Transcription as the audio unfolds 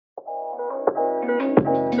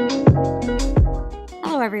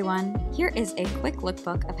Hello everyone, here is a quick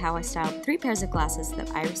lookbook of how I styled 3 pairs of glasses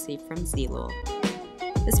that I received from zeelool.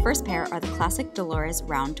 This first pair are the classic Dolores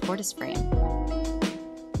round tortoise frame.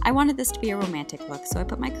 I wanted this to be a romantic look, so I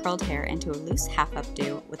put my curled hair into a loose half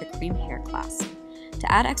updo with a cream hair clasp.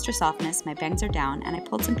 To add extra softness, my bangs are down and I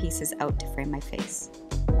pulled some pieces out to frame my face.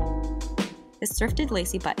 This thrifted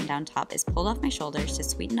lacy button-down top is pulled off my shoulders to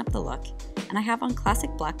sweeten up the look, and I have on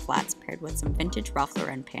classic black flats paired with some vintage Ralph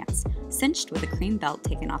Lauren pants, cinched with a cream belt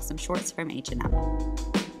taken off some shorts from H&M.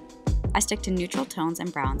 I stick to neutral tones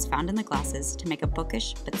and browns found in the glasses to make a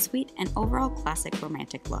bookish but sweet and overall classic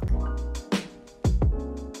romantic look.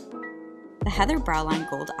 The Heather Browline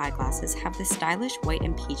gold eyeglasses have this stylish white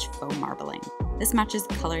and peach faux marbling. This matches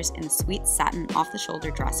the colors in the sweet satin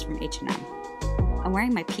off-the-shoulder dress from H&M. I'm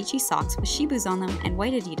wearing my peachy socks with shibus on them and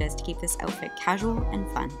white Adidas to keep this outfit casual and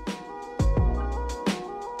fun.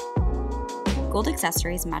 Gold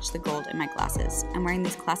accessories match the gold in my glasses. I'm wearing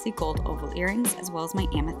these classy gold oval earrings as well as my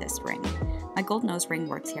amethyst ring. My gold nose ring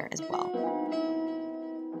works here as well.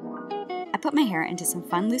 I put my hair into some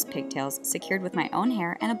fun loose pigtails secured with my own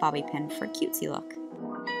hair and a bobby pin for a cutesy look.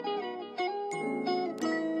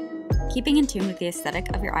 Keeping in tune with the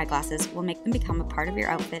aesthetic of your eyeglasses will make them become a part of your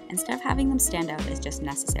outfit instead of having them stand out as just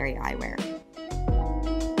necessary eyewear.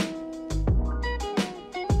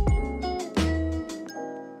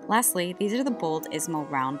 Lastly, these are the bold Ismo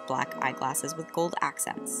round black eyeglasses with gold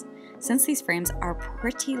accents. Since these frames are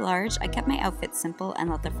pretty large, I kept my outfit simple and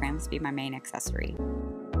let the frames be my main accessory.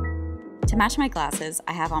 To match my glasses,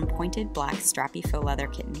 I have on pointed black strappy faux leather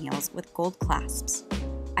kitten heels with gold clasps.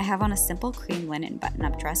 I have on a simple cream linen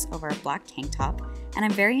button-up dress over a black tank top, and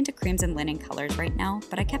I'm very into creams and linen colors right now,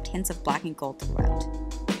 but I kept hints of black and gold throughout.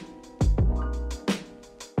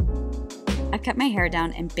 I've kept my hair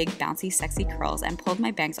down in big bouncy sexy curls and pulled my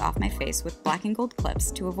bangs off my face with black and gold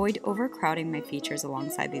clips to avoid overcrowding my features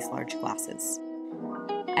alongside these large glasses.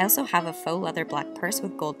 I also have a faux leather black purse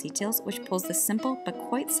with gold details which pulls this simple but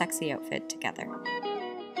quite sexy outfit together.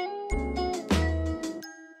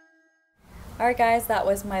 Alright guys, that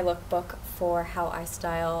was my lookbook for how I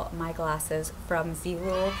style my glasses from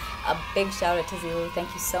zeelool. A big shout out to zeelool.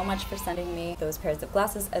 Thank you so much for sending me those pairs of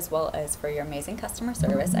glasses as well as for your amazing customer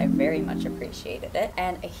service. I very much appreciated it.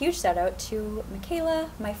 And a huge shout out to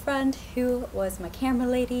Michaela, my friend, who was my camera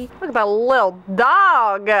lady. Look at that little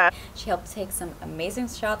dog! She helped take some amazing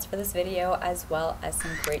shots for this video as well as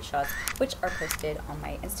some great shots which are posted on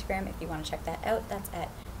my Instagram. If you want to check that out, that's at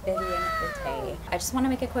I just want to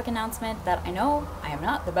make a quick announcement that I know I am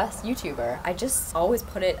not the best YouTuber. I just always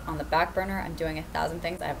put it on the back burner. I'm doing 1,000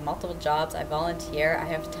 things. I have multiple jobs. I volunteer. I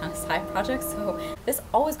have a ton of side projects. So this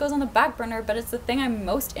always goes on the back burner, but it's the thing I'm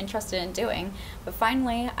most interested in doing. But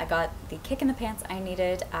finally, I got the kick in the pants I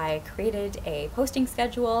needed. I created a posting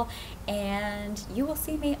schedule and you will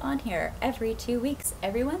see me on here every 2 weeks,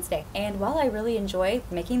 every Wednesday. And while I really enjoy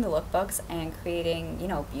making the lookbooks and creating, you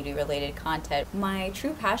know, beauty related content, my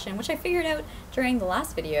true passion, which I figured out during the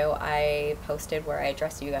last video I posted where I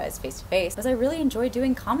addressed you guys face to face, was I really enjoy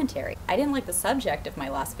doing commentary. I didn't like the subject of my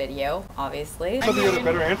last video, obviously. Something you had a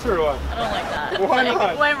better answer or what? I don't like that. Why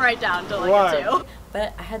not? Went right down to like a 2.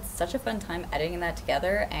 But I had such a fun time editing that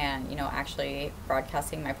together and, you know, actually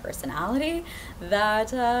broadcasting my personality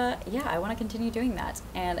that, yeah, I want to continue doing that.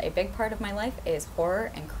 And a big part of my life is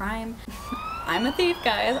horror and crime. I'm a thief,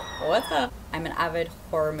 guys. What's up? I'm an avid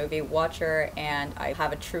horror movie watcher and I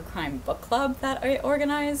have a true crime book club that I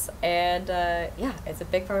organize. And yeah, it's a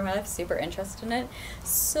big part of my life, super interested in it.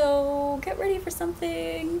 So get ready for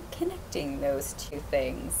something connecting those two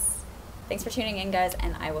things. Thanks for tuning in, guys,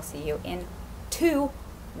 and I will see you in 2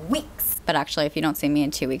 weeks. But actually, if you don't see me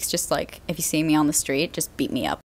in 2 weeks, just like if you see me on the street, just beat me up.